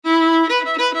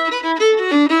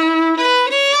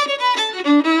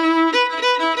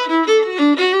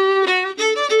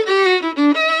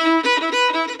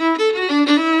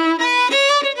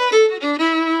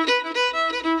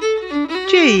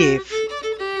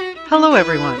Hello,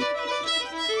 everyone.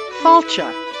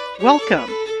 Falcha, welcome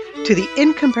to the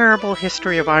Incomparable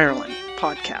History of Ireland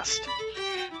podcast.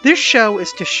 This show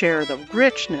is to share the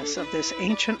richness of this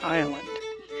ancient island.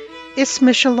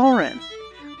 Ismisha Lauren.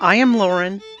 I am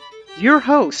Lauren, your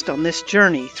host on this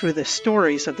journey through the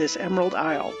stories of this Emerald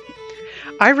Isle.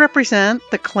 I represent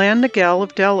the Clan Nagel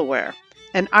of Delaware,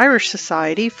 an Irish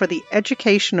society for the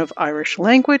education of Irish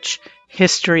language,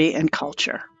 history, and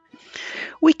culture.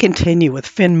 We continue with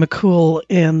Fionn MacCool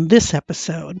in this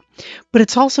episode, but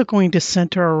it's also going to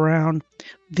center around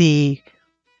the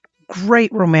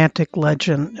great romantic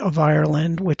legend of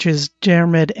Ireland, which is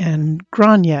Diarmuid and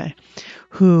Grainne,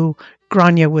 who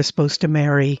Grainne was supposed to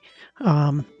marry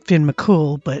Fionn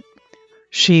MacCool, but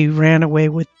she ran away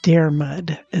with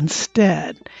Diarmuid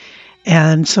instead.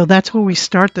 And so that's where we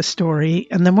start the story,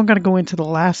 and then we're going to go into the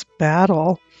last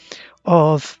battle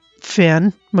of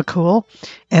Fionn MacCool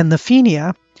and the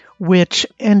Fine, which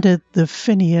ended the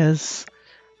Fine's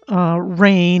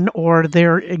reign or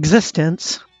their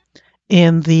existence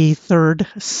in the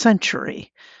 3rd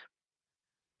century.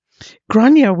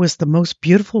 Grainne was the most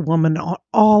beautiful woman in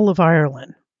all of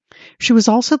Ireland. She was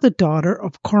also the daughter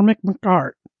of Cormac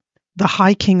MacAirt, the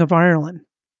High King of Ireland.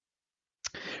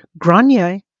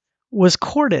 Grainne was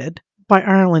courted by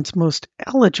Ireland's most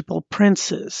eligible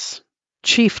princes,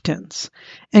 chieftains,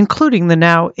 including the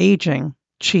now aging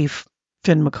chief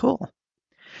Fionn MacCool.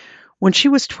 When she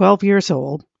was 12 years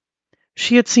old,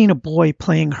 she had seen a boy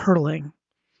playing hurling,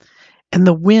 and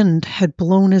the wind had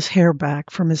blown his hair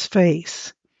back from his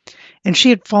face, and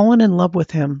she had fallen in love with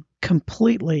him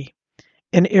completely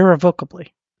and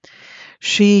irrevocably.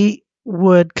 She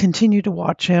would continue to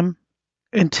watch him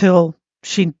until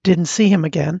she didn't see him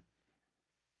again,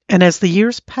 and as the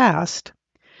years passed,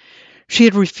 she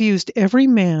had refused every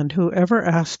man who ever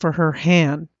asked for her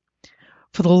hand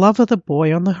for the love of the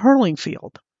boy on the hurling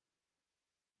field.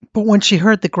 But when she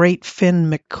heard the great Fionn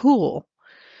MacCool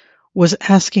was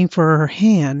asking for her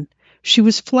hand, she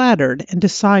was flattered and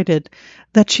decided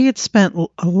that she had spent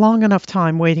a long enough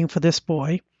time waiting for this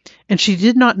boy, and she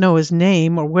did not know his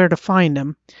name or where to find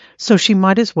him, so she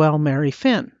might as well marry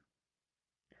Fionn.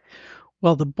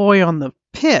 Well, the boy on the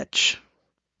pitch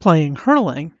playing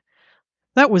hurling,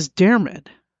 that was Diarmuid,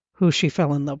 who she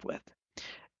fell in love with.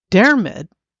 Diarmuid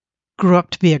grew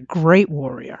up to be a great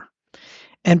warrior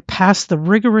and passed the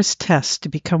rigorous test to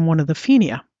become one of the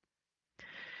Fine.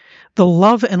 The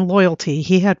love and loyalty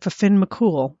he had for Fionn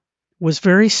MacCool was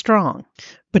very strong,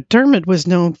 but Diarmuid was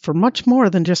known for much more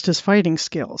than just his fighting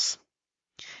skills.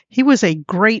 He was a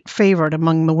great favorite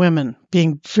among the women,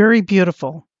 being very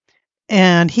beautiful,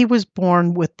 and he was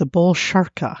born with the bull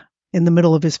Sharka in the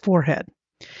middle of his forehead.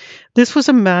 This was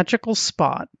a magical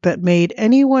spot that made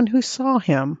anyone who saw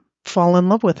him fall in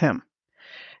love with him.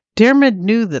 Diarmuid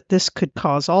knew that this could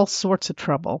cause all sorts of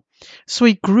trouble, so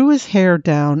he grew his hair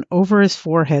down over his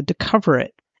forehead to cover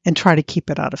it and try to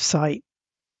keep it out of sight.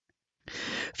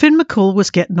 Fionn MacCool was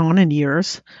getting on in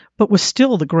years, but was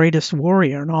still the greatest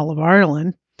warrior in all of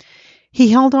Ireland.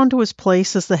 He held on to his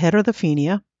place as the head of the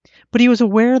Fine, but he was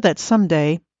aware that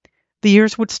someday the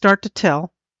years would start to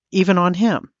tell, even on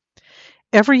him.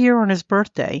 Every year on his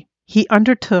birthday, he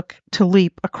undertook to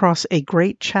leap across a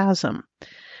great chasm,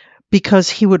 because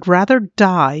he would rather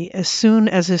die as soon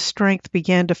as his strength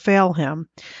began to fail him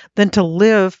than to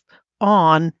live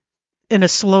on in a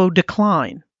slow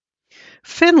decline.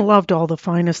 Fionn loved all the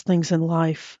finest things in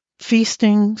life: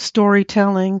 feasting,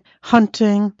 storytelling,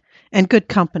 hunting, and good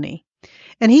company.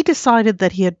 And he decided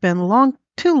that he had been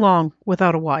too long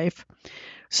without a wife,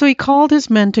 so he called his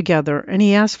men together and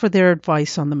he asked for their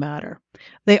advice on the matter.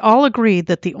 They all agreed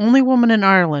that the only woman in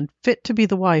Ireland fit to be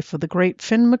the wife of the great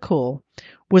Fionn MacCool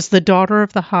was the daughter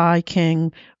of the High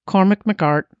King Cormac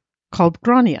MacAirt, called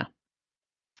Grainne.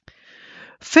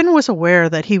 Fionn was aware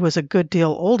that he was a good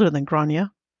deal older than Grainne,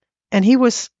 and he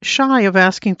was shy of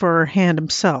asking for her hand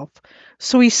himself,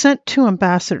 so he sent 2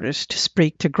 ambassadors to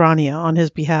speak to Grainne on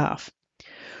his behalf.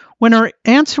 When her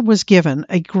answer was given,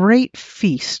 a great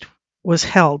feast was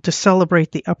held to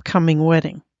celebrate the upcoming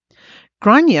wedding.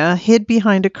 Grainne hid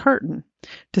behind a curtain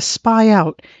to spy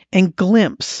out a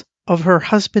glimpse of her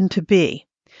husband-to-be.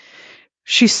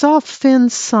 She saw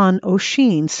Finn's son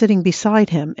Oisin sitting beside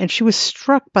him, and she was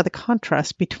struck by the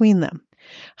contrast between them.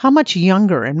 How much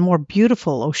younger and more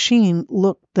beautiful Oisin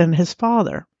looked than his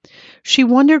father. She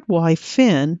wondered why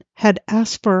Fionn had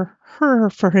asked for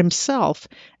her for himself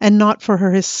and not for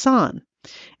his son,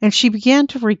 and she began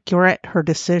to regret her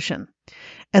decision.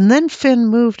 And then Fionn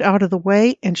moved out of the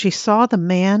way, and she saw the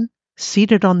man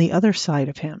seated on the other side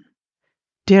of him.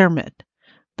 Diarmuid,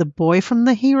 the boy from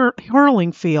the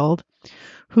hurling field,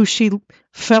 who she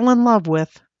fell in love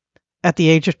with at the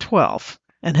age of 12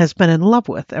 and has been in love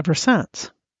with ever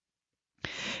since.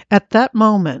 At that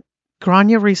moment,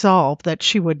 Grainne resolved that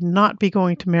she would not be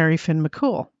going to marry Fionn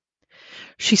MacCool.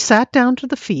 She sat down to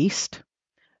the feast,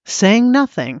 saying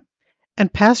nothing,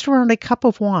 and passed around a cup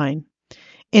of wine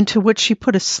into which she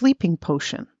put a sleeping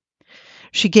potion.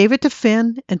 She gave it to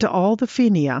Fionn and to all the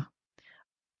Fine,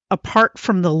 apart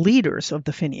from the leaders of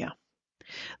the Fine.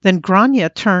 Then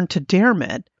Grainne turned to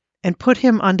Diarmuid and put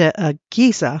him under a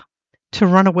giza to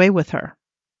run away with her.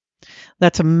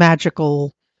 That's a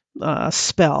magical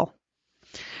spell.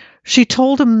 She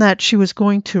told him that she was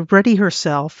going to ready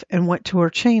herself and went to her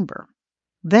chamber.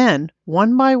 Then,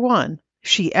 one by one,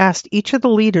 she asked each of the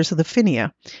leaders of the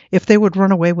Fine if they would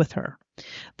run away with her.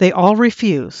 They all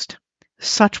refused.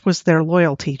 Such was their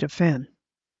loyalty to Fionn.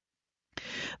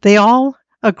 They all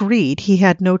agreed he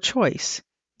had no choice,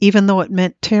 even though it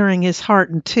meant tearing his heart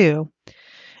in two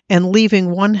and leaving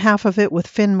one half of it with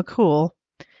Fionn MacCool.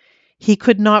 He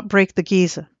could not break the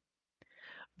giza.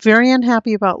 Very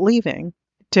unhappy about leaving,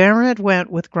 Diarmuid went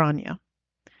with Grainne.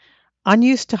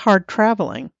 Unused to hard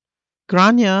traveling,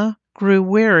 Grainne grew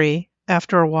weary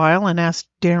after a while and asked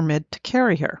Diarmuid to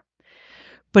carry her.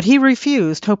 But he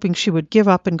refused, hoping she would give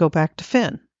up and go back to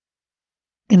Fionn.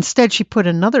 Instead, she put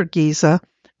another giza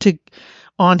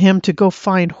on him to go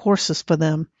find horses for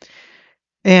them,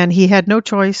 and he had no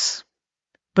choice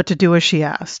but to do as she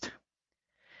asked.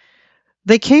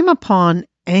 They came upon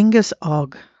Angus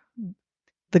Og,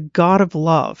 the god of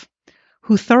love,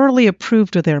 who thoroughly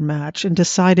approved of their match and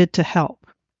decided to help.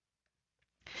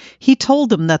 He told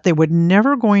them that they were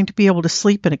never going to be able to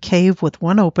sleep in a cave with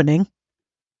one opening,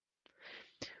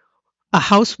 a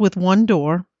house with one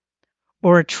door,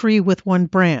 or a tree with one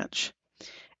branch,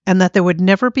 and that they would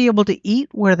never be able to eat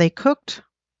where they cooked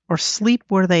or sleep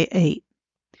where they ate.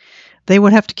 They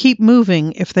would have to keep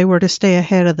moving if they were to stay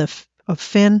ahead of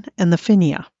Fionn and the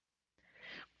Fine.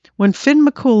 When Fionn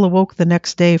MacCool awoke the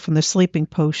next day from the sleeping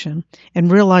potion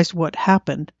and realized what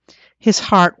happened, his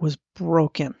heart was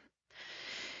broken.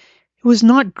 It was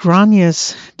not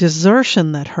Grainne's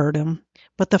desertion that hurt him,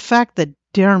 but the fact that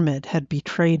Diarmuid had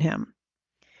betrayed him.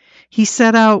 He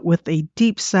set out with a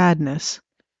deep sadness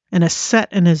and a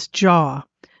set in his jaw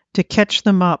to catch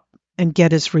them up and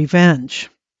get his revenge.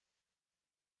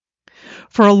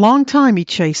 For a long time he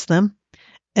chased them,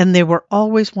 and they were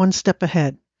always one step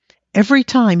ahead. Every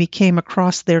time he came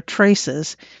across their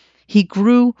traces, he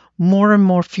grew more and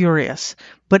more furious,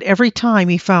 but every time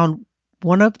he found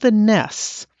one of the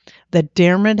nests that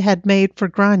Diarmuid had made for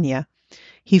Grainne,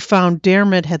 he found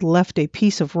Diarmuid had left a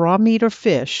piece of raw meat or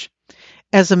fish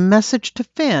as a message to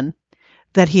Fionn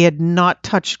that he had not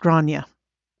touched Grainne.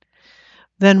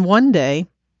 Then one day,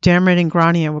 Diarmuid and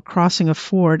Grainne were crossing a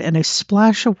ford and a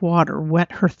splash of water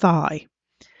wet her thigh.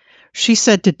 She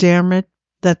said to Diarmuid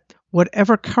that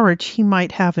whatever courage he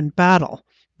might have in battle,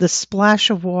 the splash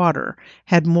of water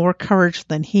had more courage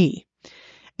than he.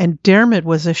 And Diarmuid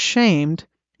was ashamed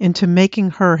into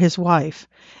making her his wife,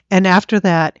 and after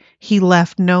that he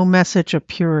left no message of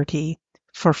purity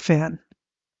for Fionn.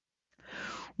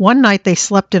 One night they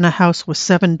slept in a house with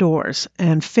 7 doors,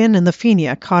 and Fionn and the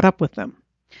Fine caught up with them.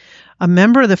 A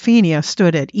member of the Fine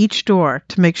stood at each door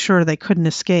to make sure they couldn't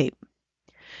escape.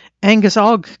 Angus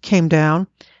Og came down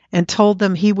and told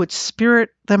them he would spirit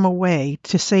them away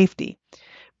to safety,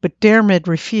 but Diarmuid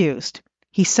refused.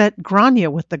 He sent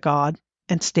Grainne with the god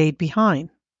and stayed behind.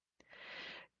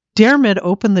 Diarmuid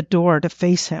opened the door to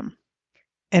face him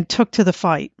and took to the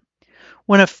fight.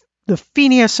 When the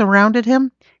Fine surrounded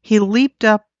him, he leaped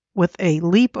up with a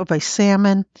leap of a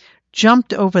salmon,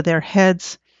 jumped over their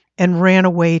heads, and ran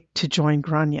away to join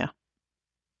Grainne.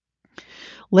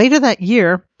 Later that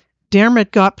year,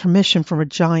 Diarmuid got permission from a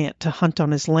giant to hunt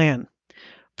on his land,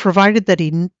 provided that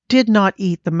he did not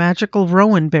eat the magical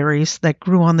rowan berries that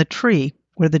grew on the tree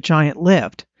where the giant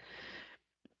lived.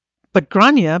 But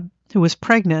Grainne, who was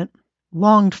pregnant,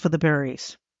 longed for the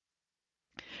berries.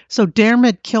 So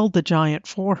Diarmuid killed the giant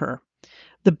for her.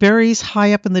 The berries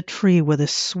high up in the tree were the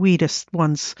sweetest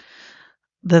ones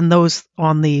than those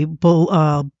on the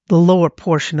lower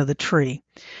portion of the tree.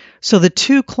 So the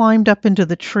two climbed up into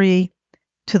the tree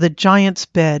to the giant's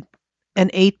bed and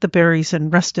ate the berries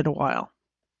and rested a while.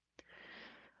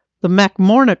 The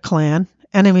MacMorna clan,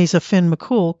 enemies of Fionn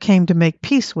MacCool, came to make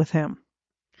peace with him.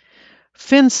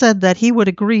 Fionn said that he would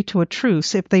agree to a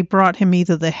truce if they brought him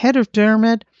either the head of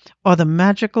Diarmuid or the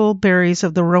magical berries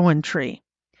of the rowan tree.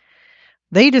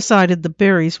 They decided the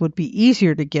berries would be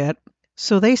easier to get,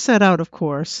 so they set out, of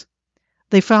course.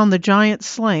 They found the giant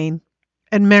slain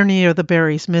and many of the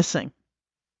berries missing.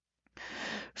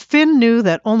 Fionn knew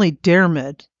that only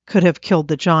Diarmuid could have killed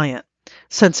the giant,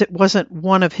 since it wasn't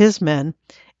one of his men,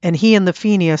 and he and the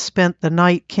Fenia spent the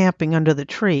night camping under the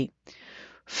tree.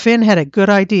 Fionn had a good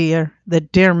idea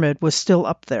that Diarmuid was still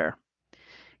up there.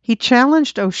 He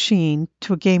challenged Oisin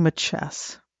to a game of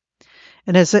chess,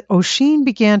 and as Oisin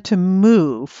began to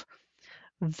move,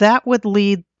 that would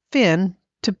lead Fionn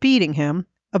to beating him.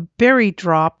 A berry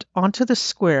dropped onto the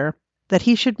square that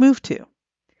he should move to.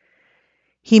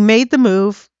 He made the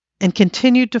move and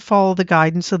continued to follow the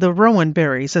guidance of the rowan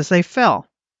berries as they fell.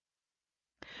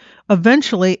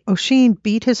 Eventually, Oisin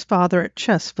beat his father at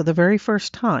chess for the very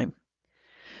first time.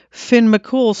 Fionn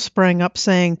MacCool sprang up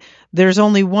saying, "There's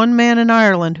only one man in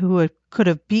Ireland who could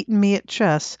have beaten me at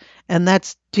chess, and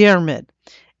that's Diarmuid."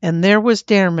 And there was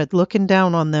Diarmuid looking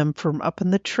down on them from up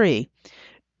in the tree.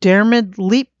 Diarmuid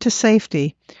leaped to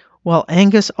safety, while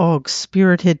Angus Og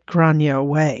spirited Grainne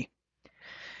away.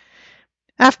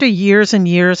 After years and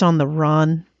years on the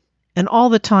run, and all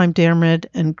the time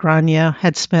Diarmuid and Grainne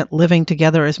had spent living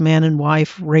together as man and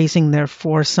wife, raising their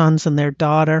 4 sons and their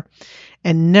daughter,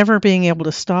 and never being able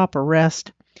to stop or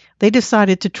rest, they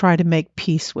decided to try to make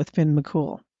peace with Fionn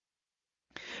MacCool.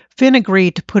 Fionn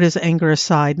agreed to put his anger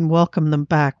aside and welcome them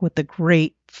back with a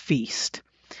great feast.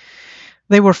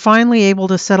 They were finally able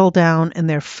to settle down in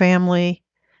their family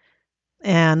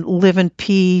and live in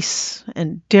peace,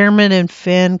 and Diarmuid and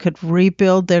Fionn could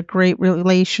rebuild their great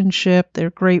relationship, their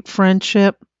great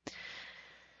friendship.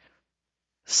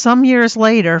 Some years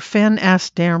later, Fionn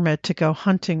asked Diarmuid to go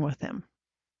hunting with him.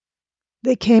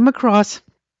 They came across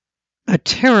a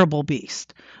terrible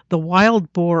beast, the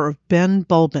wild boar of Ben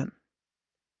Bulben.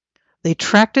 They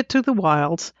tracked it through the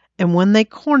wilds, and when they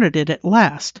cornered it at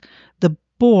last, the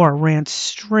boar ran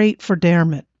straight for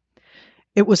Diarmuid.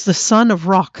 It was the son of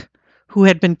Roch, who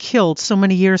had been killed so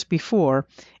many years before,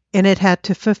 and it had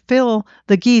to fulfill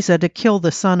the Giza to kill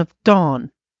the son of Dawn,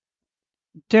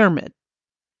 Diarmuid.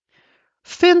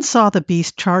 Fionn saw the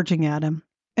beast charging at him,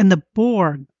 and the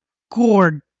boar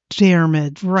gored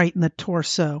Diarmuid right in the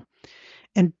torso,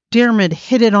 and Diarmuid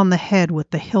hit it on the head with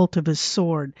the hilt of his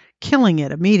sword, killing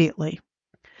it immediately.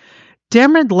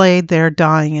 Diarmuid lay there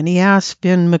dying, and he asked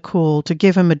Fionn MacCool to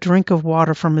give him a drink of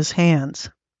water from his hands.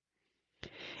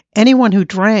 Anyone who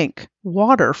drank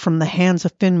water from the hands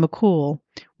of Fionn MacCool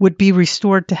would be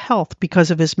restored to health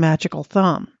because of his magical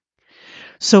thumb.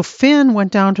 So Fionn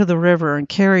went down to the river and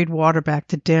carried water back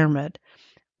to Diarmuid,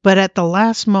 but at the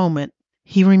last moment,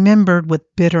 he remembered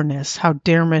with bitterness how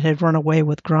Diarmuid had run away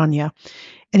with Grainne,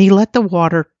 and he let the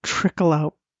water trickle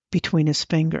out between his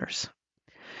fingers.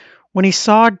 When he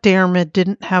saw Diarmuid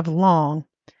didn't have long,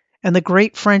 and the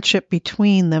great friendship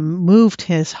between them moved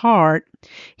his heart,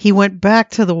 he went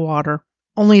back to the water,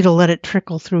 only to let it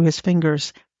trickle through his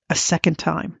fingers a second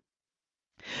time.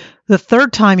 The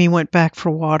third time he went back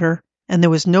for water, and there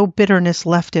was no bitterness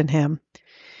left in him.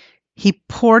 He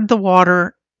poured the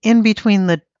water in between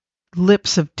the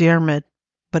lips of Diarmuid,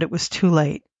 but it was too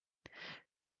late.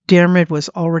 Diarmuid was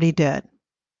already dead.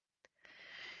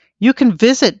 You can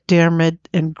visit Diarmuid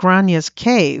in Grainne's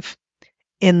cave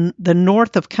in the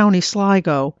north of County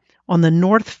Sligo on the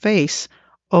north face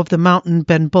of the mountain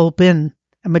Ben Bulben,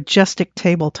 a majestic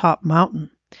tabletop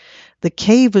mountain. The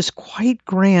cave is quite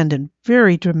grand and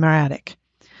very dramatic,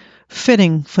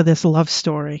 fitting for this love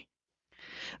story.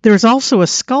 There is also a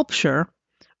sculpture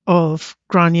of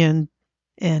Grainne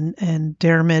and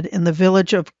Diarmuid in the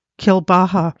village of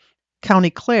Kilbaha, County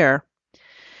Clare.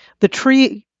 The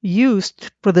tree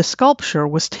used for the sculpture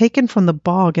was taken from the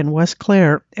bog in West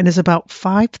Clare and is about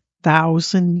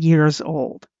 5,000 years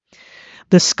old.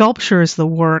 The sculpture is the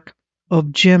work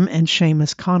of Jim and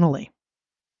Seamus Connolly.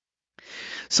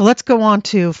 So let's go on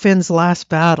to Fionn's last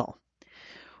battle.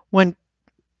 When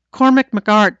Cormac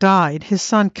MacAirt died, his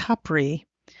son Capri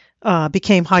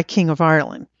became High King of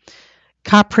Ireland.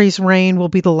 Capri's reign will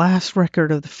be the last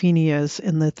record of the Fenias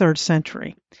in the 3rd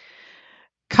century.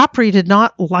 Capri did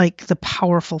not like the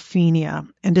powerful Fenia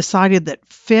and decided that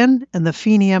Fionn and the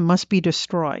Fenia must be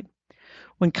destroyed.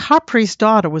 When Capri's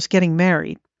daughter was getting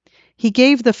married, he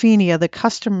gave the Fenia the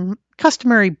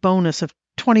customary bonus of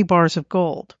 20 bars of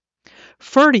gold.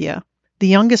 Ferdia, the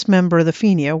youngest member of the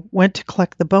Fenia, went to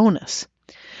collect the bonus,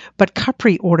 but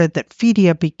Capri ordered that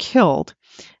Ferdia be killed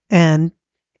and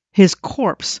his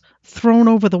corpse thrown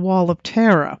over the wall of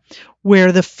Tara,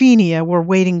 where the Fenia were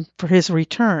waiting for his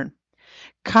return.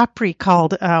 Capri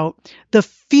called out, "The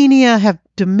Fenia have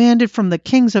demanded from the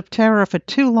kings of Tara for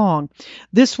too long.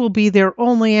 This will be their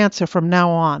only answer from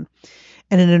now on."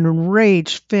 And an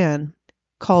enraged Fionn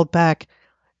called back,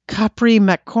 "Capri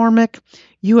MacCormac,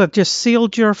 you have just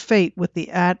sealed your fate with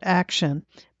the action.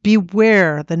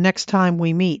 Beware the next time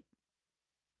we meet."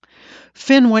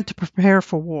 Fionn went to prepare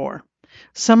for war.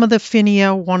 Some of the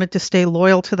Finia wanted to stay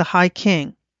loyal to the High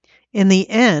King. In the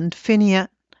end, Finn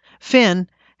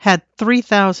had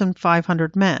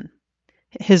 3,500 men.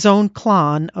 His own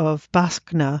clan of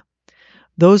Baskna,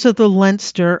 those of the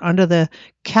Leinster under the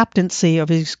captaincy of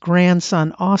his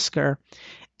grandson Oscar,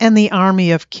 and the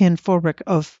army of Cinforbric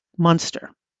of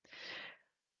Munster.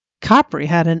 Capri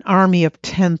had an army of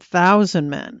 10,000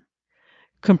 men,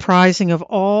 comprising of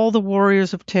all the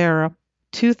warriors of Tara,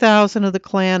 2,000 of the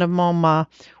clan of Monmouth,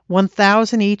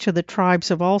 1,000 each of the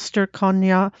tribes of Ulster,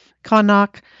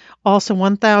 Connacht, also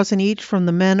 1,000 each from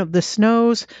the men of the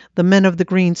Snows, the men of the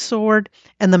Green Sword,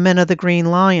 and the men of the Green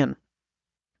Lion.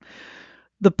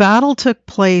 The battle took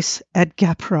place at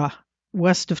Gapra,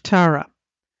 west of Tara.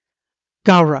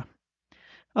 Gowra.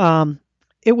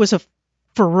 It was a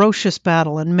ferocious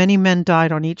battle, and many men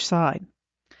died on each side.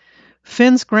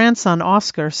 Finn's grandson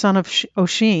Oscar, son of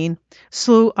Oisin,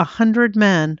 slew 100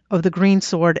 men of the Green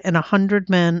Sword and 100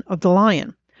 men of the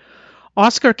Lion.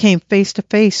 Oscar came face to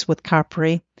face with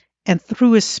Capri and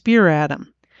threw his spear at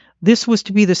him. This was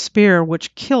to be the spear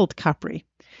which killed Capri.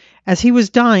 As he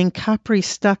was dying, Capri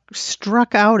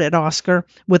struck out at Oscar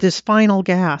with his final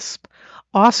gasp.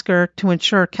 Oscar, to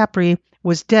ensure Capri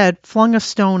was dead, flung a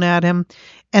stone at him,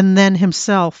 and then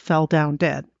himself fell down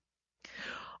dead.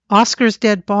 Oscar's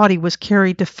dead body was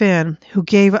carried to Finn, who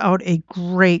gave out a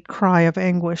great cry of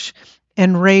anguish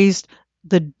and raised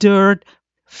the Dúrd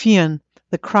Fionn,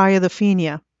 the cry of the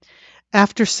Finia.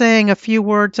 After saying a few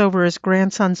words over his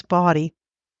grandson's body,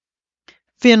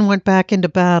 Finn went back into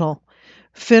battle.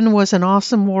 Finn was an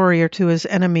awesome warrior to his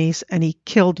enemies, and he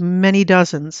killed many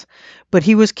dozens, but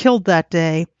he was killed that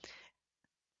day,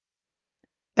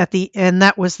 and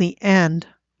that was the end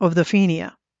of the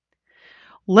Finia.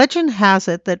 Legend has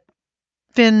it that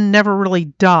Finn never really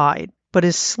died, but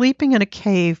is sleeping in a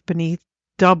cave beneath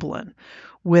Dublin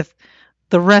with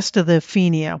the rest of the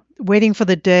Finia, waiting for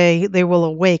the day they will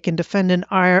awake and defend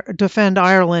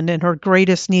Ireland in her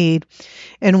greatest need,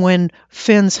 and when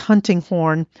Finn's hunting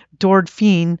horn, Dúrd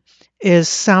Fionn, is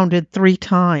sounded 3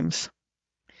 times.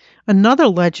 Another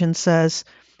legend says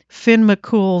Fionn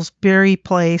MacCool's bury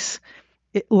place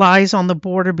lies on the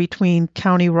border between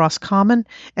County Roscommon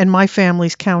and my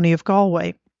family's county of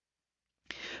Galway.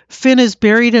 Finn is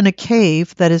buried in a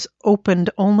cave that is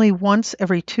opened only once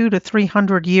every 200 to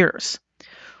 300 years.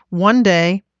 One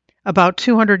day, about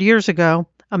 200 years ago,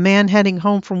 a man heading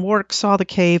home from work saw the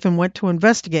cave and went to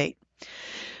investigate.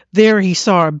 There he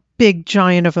saw a big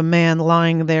giant of a man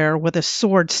lying there with a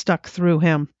sword stuck through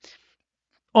him.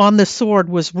 On the sword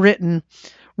was written,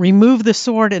 "Remove the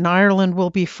sword and Ireland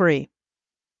will be free."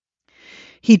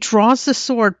 He draws the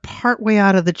sword partway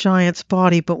out of the giant's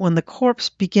body, but when the corpse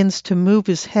begins to move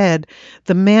his head,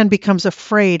 the man becomes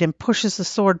afraid and pushes the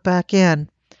sword back in.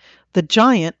 The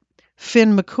giant,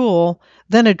 Fionn MacCool,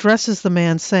 then addresses the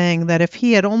man, saying that if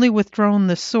he had only withdrawn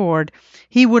the sword,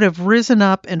 he would have risen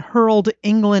up and hurled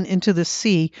England into the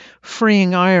sea,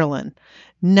 freeing Ireland.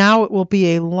 Now it will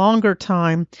be a longer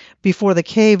time before the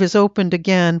cave is opened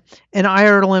again, and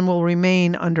Ireland will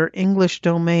remain under English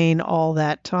domain all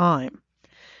that time.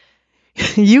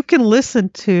 You can listen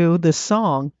to the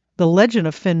song, The Legend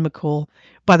of Fionn MacCool,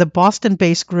 by the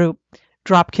Boston-based group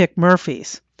Dropkick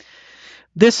Murphys.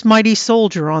 This mighty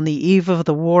soldier on the eve of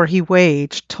the war he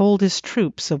waged told his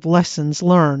troops of lessons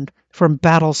learned from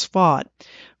battles fought.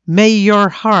 May your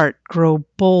heart grow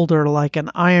bolder like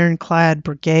an ironclad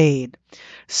brigade,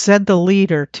 said the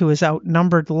leader to his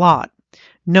outnumbered lot,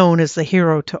 known as the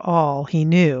hero to all he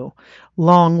knew.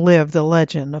 Long live the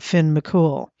legend of Fionn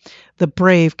MacCool, the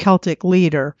brave Celtic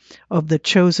leader of the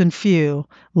chosen few.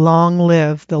 Long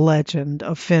live the legend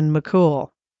of Fionn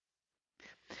MacCool.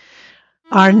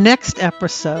 Our next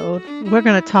episode, we're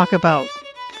going to talk about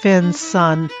Finn's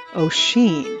son,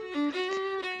 Oisin,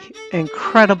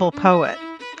 incredible poet,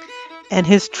 and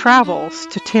his travels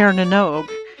to Tir na Nog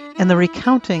and the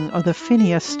recounting of the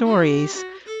Finia stories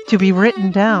to be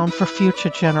written down for future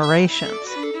generations.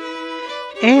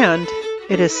 And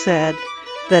it is said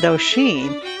that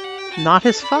Oisin, not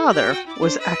his father,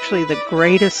 was actually the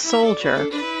greatest soldier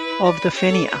of the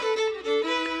Finia.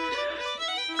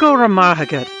 Gora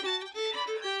Mahagat.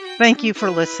 Thank you for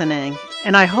listening,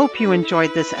 and I hope you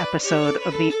enjoyed this episode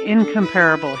of the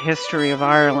incomparable history of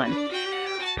Ireland.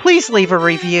 Please leave a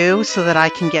review so that I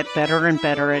can get better and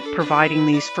better at providing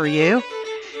these for you.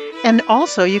 And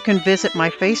also you can visit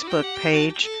my Facebook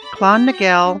page, Clan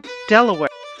Nagel, Delaware.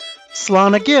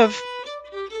 Slán Give.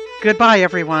 Goodbye,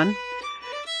 everyone.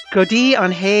 Godi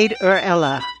an Haid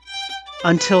Ella.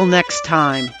 Until next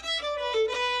time.